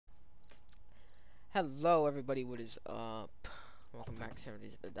Hello everybody, what is up? Welcome back to Ready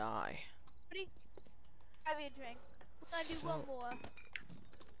to Die. Ready? Have a drink. We're gonna do one more.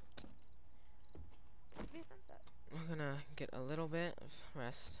 We're gonna get a little bit of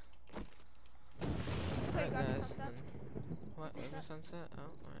rest. Wait, Alright guys, sunset? what? Wait for sunset? Oh,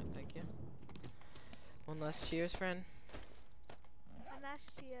 alright, thank you. One last cheers, friend. One last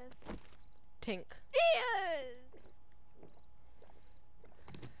cheers. Tink. Cheers!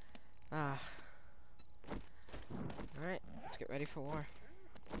 Ah. Alright, let's get ready for war.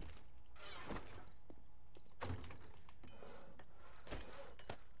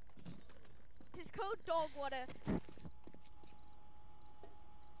 This is called dog water.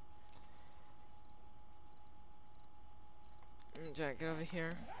 Jack, get over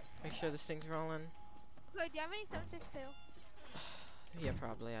here. Make sure this thing's rolling. Wait, do you have any 762? Yeah,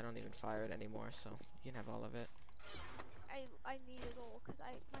 probably. I don't even fire it anymore, so you can have all of it. I need it all because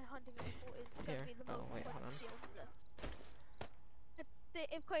my hunting rifle is gonna Here. be the Oh, most wait, hold on.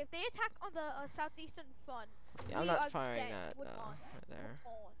 If they attack on the southeastern front, Yeah, I'm not firing that right there.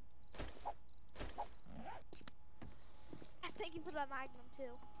 Yes, thank you for that magnum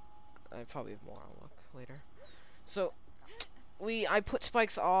too. I probably have more. I'll look later. So, I put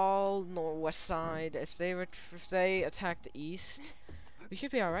spikes all northwest side. If they attack the east, we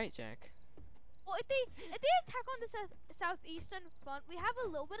should be all right, Jack. Well, if they attack on the southeastern front, we have a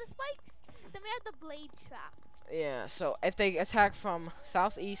little bit of spikes. Then we have the blade trap. Yeah. So if they attack from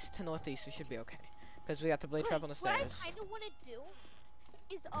southeast to northeast, we should be okay. Because we got the blade trap on the stairs. What I kind of want to do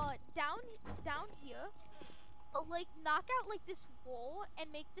is down here, like knock out like this wall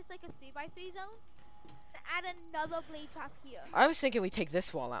and make this like a 3x3 zone. And add another blade trap here. I was thinking we take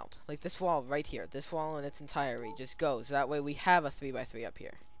this wall out, like this wall right here. This wall in its entirety just goes. That way we have a 3x3 up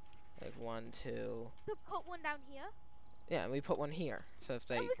here. Like 1, 2. To put one down here. Yeah, and we put one here. So if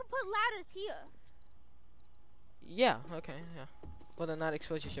they. And we can put ladders here. Yeah. Okay. Yeah. Well, then that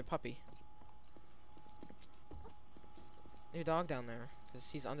exposes your puppy. Your dog down there,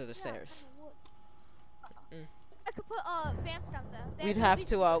 because he's under the stairs. I could put vamps down there. We'd have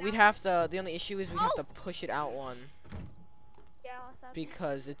to. The only issue is we'd have to push it out one. Yeah.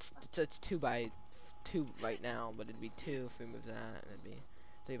 Because it's 2 by 2 right now, but it'd be 2 if we move that, and it'd be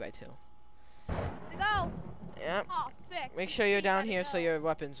 3 by 2. We go. Yep. Oh, sick. Make sure you're down here so your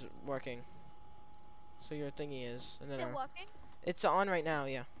weapon's working. So your thingy is, and then Is it working? it's on right now.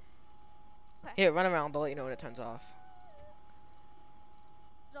 Yeah. Okay. Here, run around. I'll let you know when it turns off.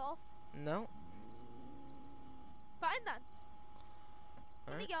 It's off. No. Fine then. All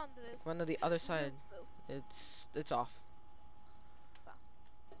Let me right. get on the roof. Run to the other side. Roof. It's off.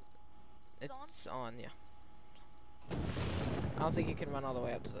 It's It's on, yeah. I don't think you can run all the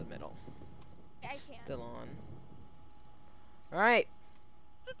way up to the middle. Yeah, I It's can. still on. Alright.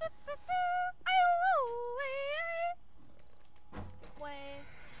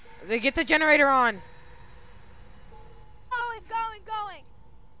 They get the generator on. Going.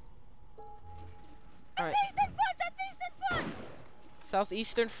 Alright.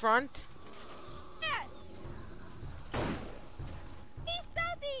 Southeastern front. Southeastern front. Yes.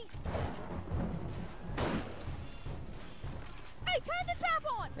 Southeast. Hey, turn the trap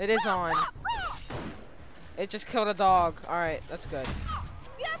on. It is on. It just killed a dog. Alright, that's good.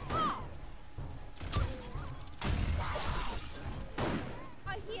 We have pop.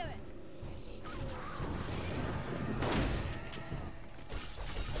 I hear it.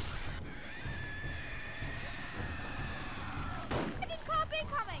 Fucking cop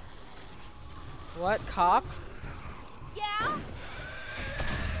incoming. What? Cop? Yeah.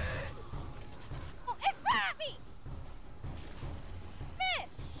 Oh, it fired me. Miss.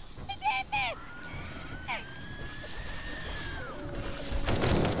 It did miss. Hey.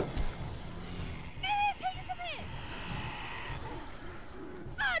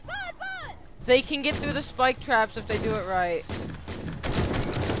 Bud. They can get through the spike traps if they do it right.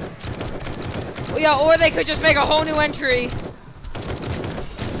 Oh, yeah, or they could just make a whole new entry.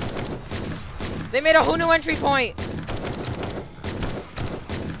 They made a whole new entry point.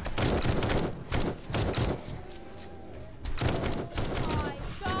 Oh my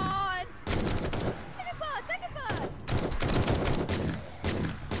God. Second bud.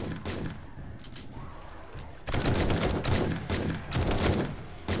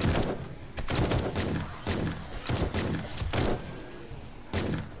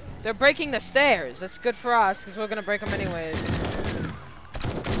 They're breaking the stairs. That's good for us, because we're going to break them anyways.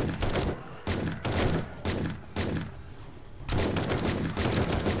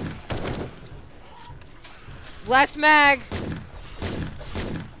 Last mag!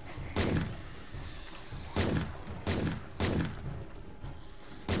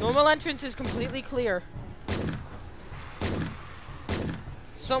 Normal entrance is completely clear.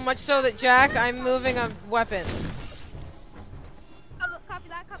 So much so that, Jack, I'm moving a weapon. Copy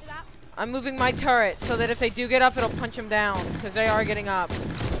that, copy that. I'm moving my turret so that if they do get up, it'll punch them down. Because they are getting up.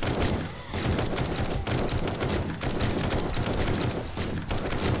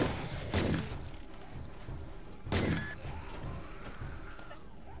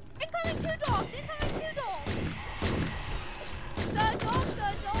 Incoming two dogs! Incoming two dogs! Third dog,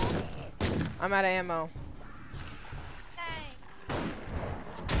 third dog. I'm out of ammo. Dang.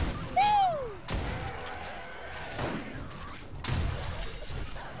 Woo!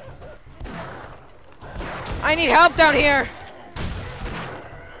 I need help down here!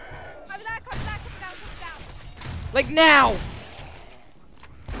 Copy that, copy that, copy down, copy down. Like now!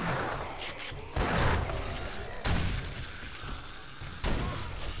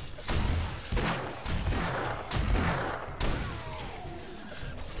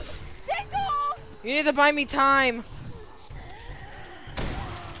 Dingle! You need to buy me time.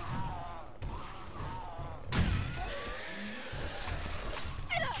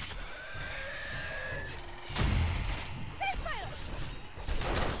 Hit her! Hit her!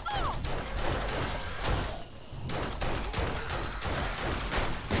 Oh!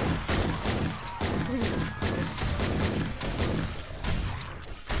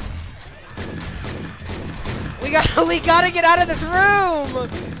 We gotta get out of this room!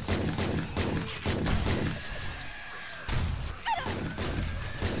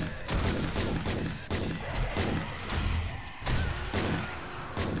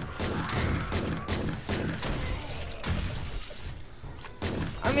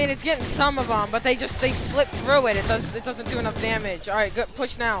 I mean, it's getting some of them, but they slip through it. It doesn't do enough damage. All right, good.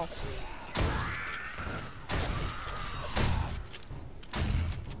 Push now.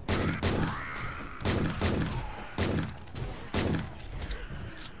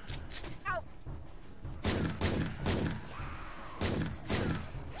 Ow!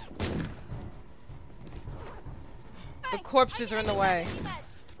 The corpses are in the way.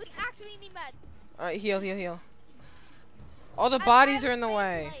 We actually need meds. All right, heal, heal, heal. All the bodies are in the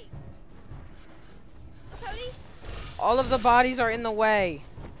way. Cody? All of the bodies are in the way.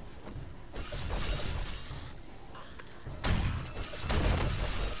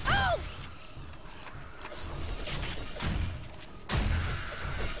 Oh!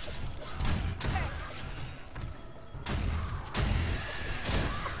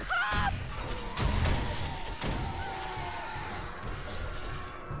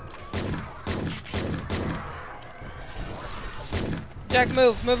 Jack,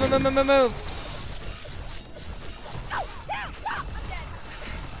 move, move, move, move, move, move. No! Down! Stop! I'm dead.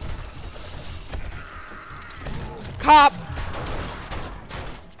 Cop.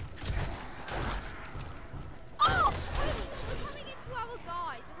 Oh! Cody, we're coming into our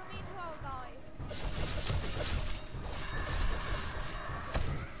guys. We're coming into our guys.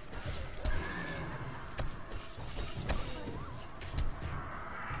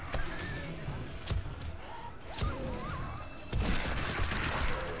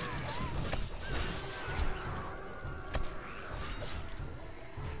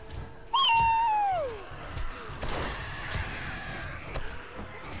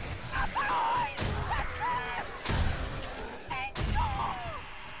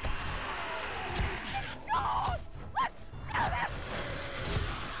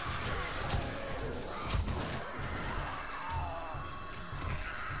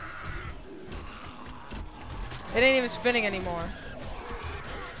 It ain't even spinning anymore.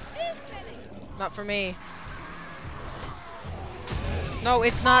 It is spinning. Not for me. No,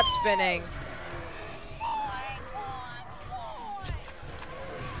 it's not spinning.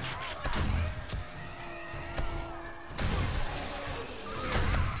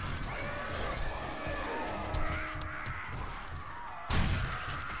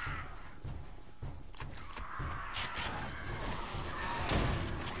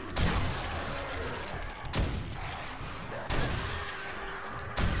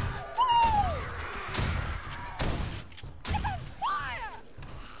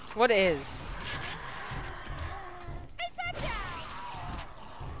 What is? It's a down.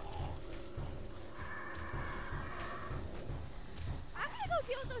 I'm gonna go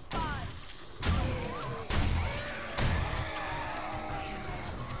deal with those bots.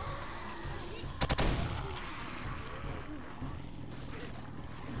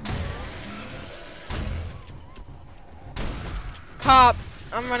 Cop,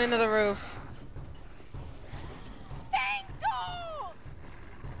 I'm running to the roof. Dang dog!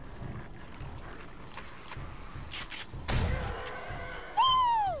 Woo!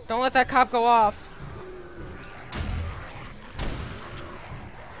 Don't let that cop go off.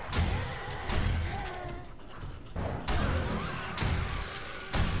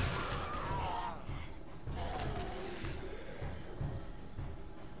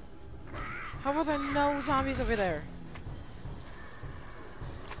 How are there no zombies over there?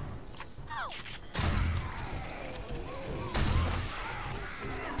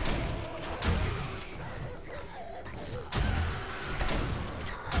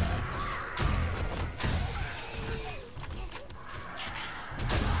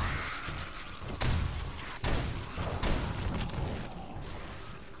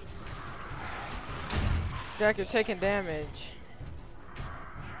 Jack, you're taking damage.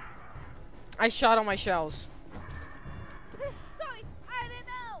 I shot all my shells. Sorry, I didn't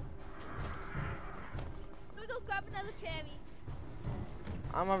know. Let me go grab another cherry.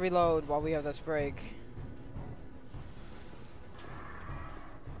 I'm gonna reload while we have this break.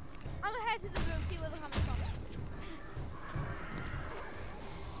 I'm gonna head to the room, see where they're coming from.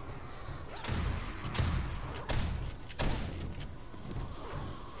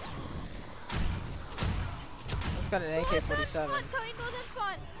 Let's got an AK-47.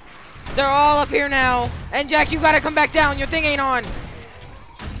 They're all up here now. And Jack, you gotta come back down. Your thing ain't on. Ding,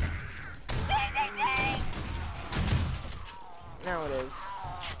 ding, ding. Now it is.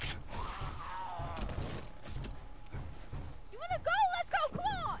 You wanna go? Let's go, come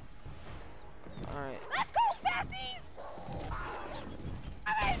on. Alright. Let's go, Fassies.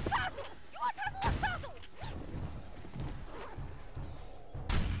 Alright, tussle. You want tussle? Let's tussle.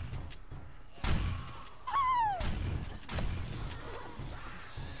 Oh!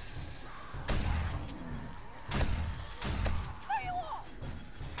 Where you are?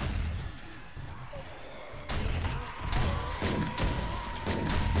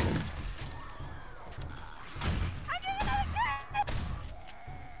 I'm doing another shot.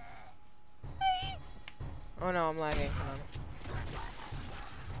 Oh no, I'm lagging. Hold on.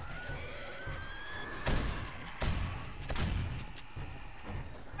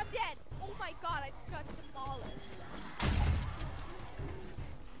 I'm dead. Oh my god, I just got demolished.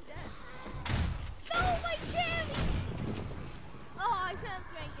 Dead. No, my cherry! Oh, I should have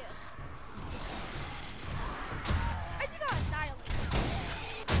drank it. I just got annihilated.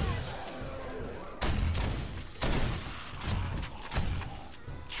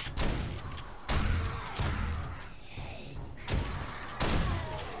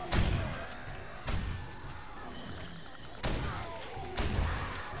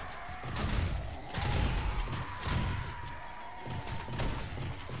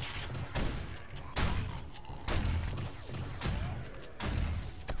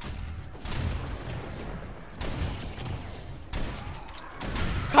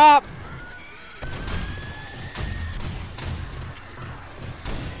 Cop!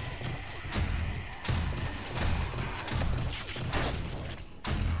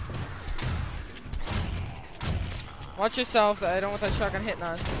 Watch yourself. I don't want that shotgun hitting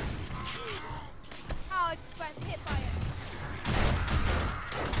us. Oh, I just got hit by it.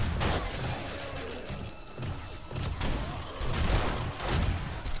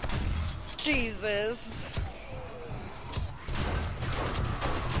 Jesus.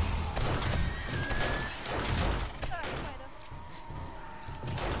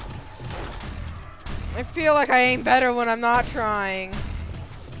 I feel like I aim better when I'm not trying.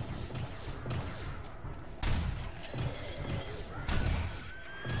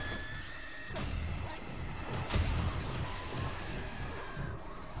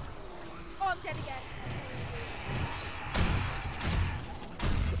 Oh, I'm dead again.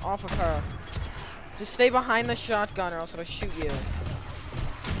 Off of her. Just stay behind the shotgun or else it'll shoot you.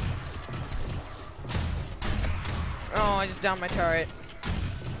 Oh, I just downed my turret.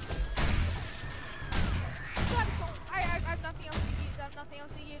 I have nothing else to use. I have nothing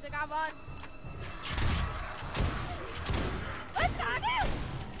else to use. I gotta run. Let's go, dude!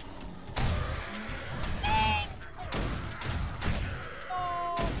 Ding!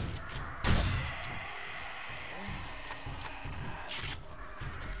 Oh.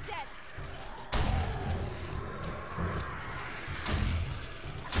 Dead.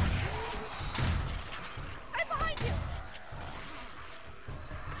 I'm behind you.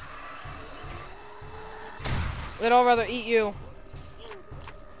 They'd all rather eat you.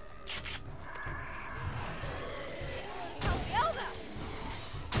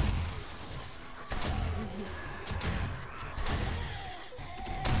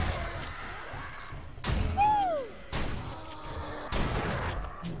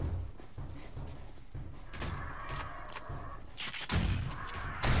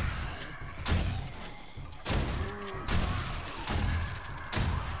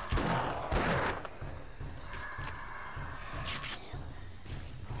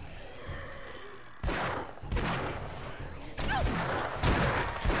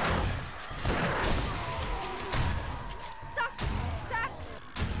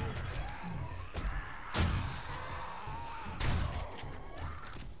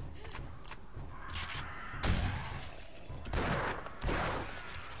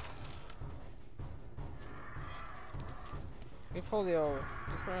 pull the old.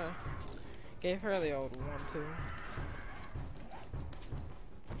 Gave her the old 1-2.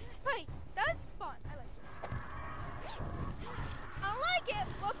 Hey, that's fun. I like it. I don't like it,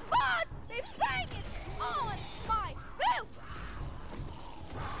 but fun! They bang it on my boot!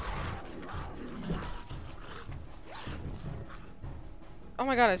 Oh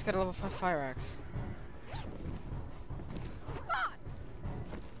my god, I just got a level 5 fire axe. Fun!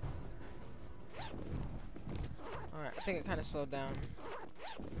 Alright, I think it kind of slowed down.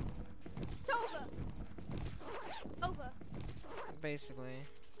 It's over. Over. Basically.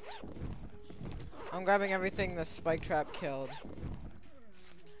 I'm grabbing everything the spike trap killed.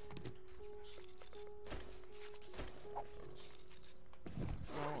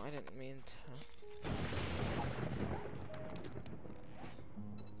 Oh, I didn't mean to.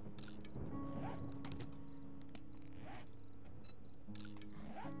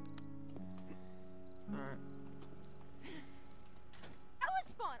 Alright. That was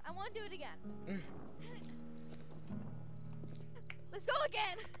fun. I want to do it again. Let's go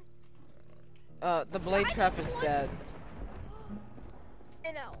again. The blade trap is dead.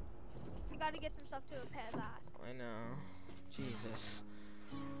 I know. We gotta get some stuff to repair that. I know. Jesus.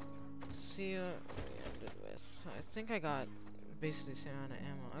 Let's see what we ended with. I think I got basically the same amount of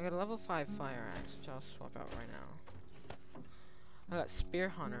ammo. I got a level 5 fire axe, which I'll swap out right now. I got spear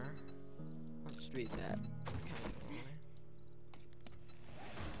hunter. I'll just read that casually.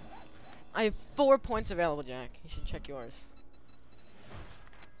 I have 4 points available, Jack. You should check yours.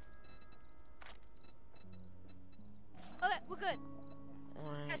 Okay, we're good.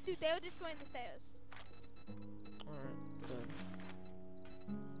 Alright. Yeah, dude, they were destroying the stairs. Alright, good.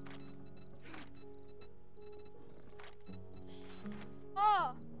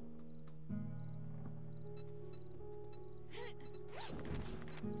 Oh!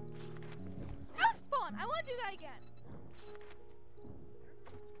 That was fun. I want to do that again.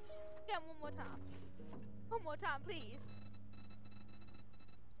 Again, one more time. One more time, please.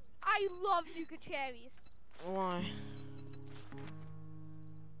 I love Nuka cherries. Why?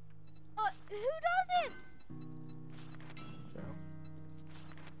 Who doesn't? True.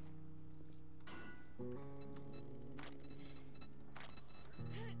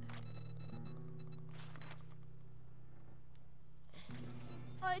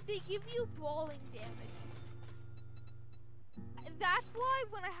 They give you brawling damage. That's why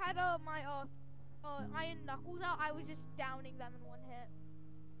when I had my iron knuckles out, I was just downing them in one hit.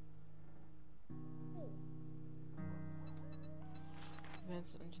 Ooh.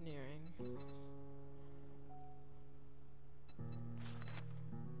 Advanced engineering.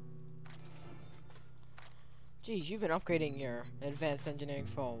 Geez, you've been upgrading your advanced engineering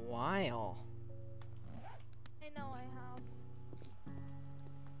for a while. I know I have.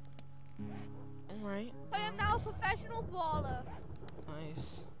 Alright. I am now a professional brawler.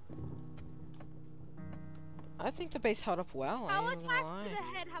 Nice. I think the base held up well, I Power ain't gonna attacks lie. to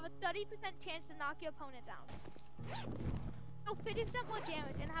the head have a 30% chance to knock your opponent down. So 50% more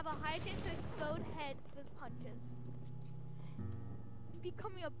damage and have a higher chance to explode heads with punches.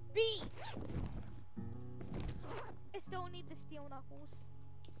 Becoming a beast! I still need the steel knuckles.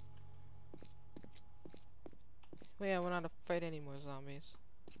 Well, yeah, we're not to fight any more zombies.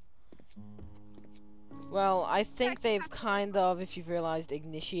 Well, I think they've kind of, if you've realized,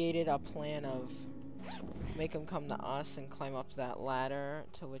 initiated a plan of make them come to us and climb up that ladder,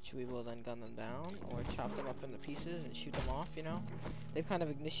 to which we will then gun them down, or chop them up into pieces and shoot them off, you know? They've kind of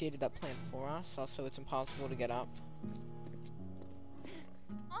initiated that plan for us, also it's impossible to get up.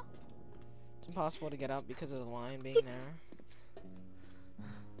 Huh? It's impossible to get up because of the line being there.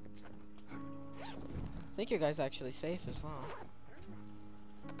 I think your guy's actually safe as well.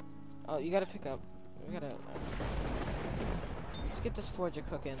 Oh, you gotta pick up. We gotta... let's get this forger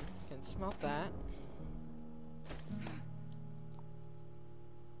cooking. Can smelt that.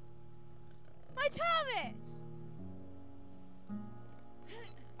 My turret!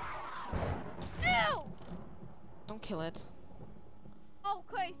 Ew! Don't kill it. Oh,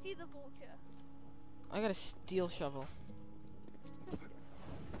 okay, I see the vulture. I got a steel shovel.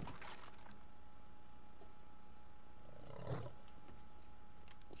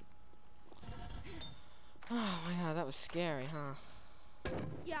 Oh my god, that was scary, huh?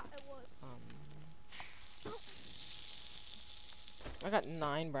 Yeah, it was. I got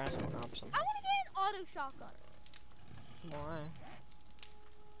 9 brass knobs. I want to get an auto shotgun. Why?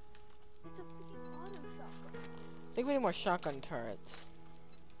 It's a freaking auto shotgun. I think we need more shotgun turrets.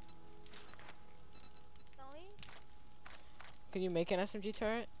 Really? Can you make an SMG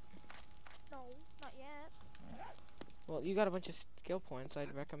turret? No, not yet. Well, you got a bunch of skill points. I'd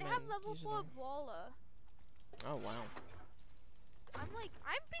They recommend have level using 4 them. brawler. Oh wow. I'm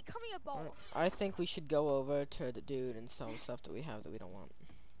becoming a boss. I think we should go over to the dude and sell the stuff that we have that we don't want.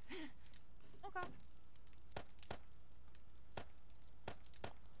 Okay.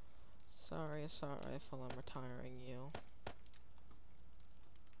 Sorry, assault rifle, I'm retiring you.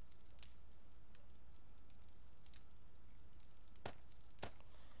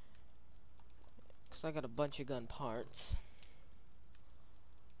 Cause I got a bunch of gun parts.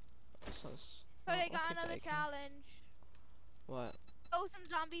 So So they I'll got keep the another AK. challenge. What? Oh, some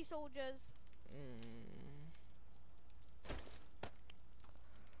zombie soldiers.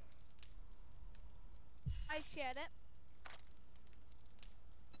 I shared it.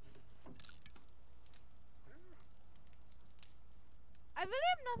 I really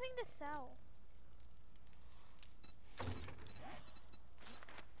have nothing to sell.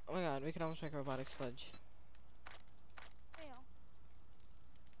 Oh my god, we could almost make a robotic sledge. Yeah.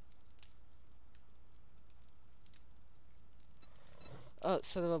 Oh,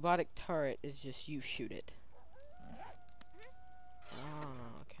 so the robotic turret is just you shoot it. Ah,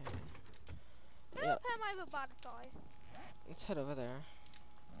 okay. I Yeah, repair my robotic guy. let's head over there.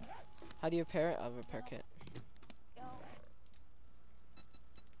 How do you repair it? A repair kit. Yo.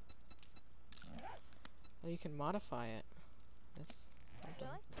 Well, you can modify it. Yes. Really?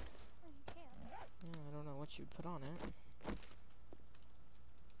 Oh, you can. Yeah, I don't know what you'd put on it.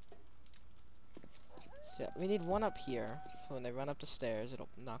 So, we need one up here. So when they run up the stairs, it'll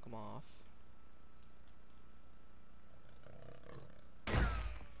knock them off.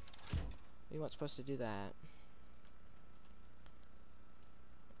 We weren't supposed to do that.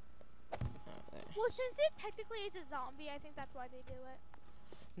 Oh, there. Well, since it technically is a zombie, I think that's why they do it.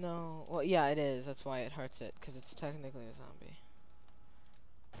 No, well, yeah, it is. That's why it hurts it, because it's technically a zombie.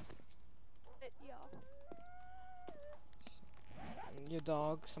 Yeah. Your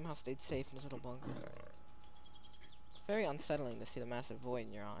dog somehow stayed safe in his little bunker. Very unsettling to see the massive void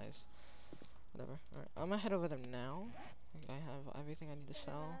in your eyes. Whatever. Alright, I'm gonna head over there now. I have everything I need to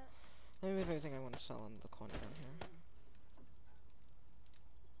sell. Let me move everything I want to sell in the corner down here.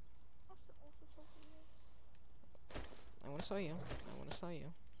 I want to sell you. I want to sell you.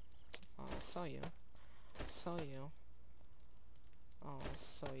 I'll sell you. Sell you. I'll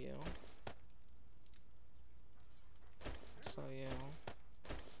sell you. Sell you.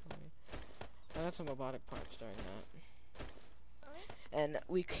 Sell you. I got some robotic parts during that. And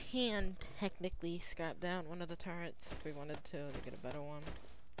we can technically scrap down one of the turrets if we wanted to get a better one.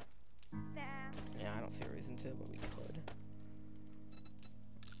 Nah. Yeah, I don't see a reason to, but we could.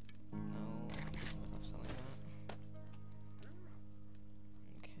 No, I'm selling that.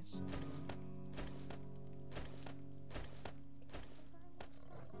 Okay, so.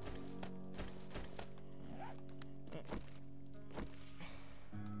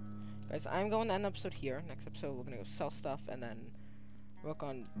 Guys, I'm going to end the episode here. Next episode, we're gonna go sell stuff and then work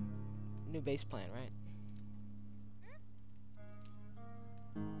on new base plan, right?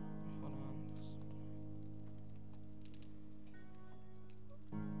 Hold on.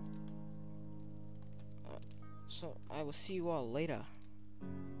 So I will see you all later.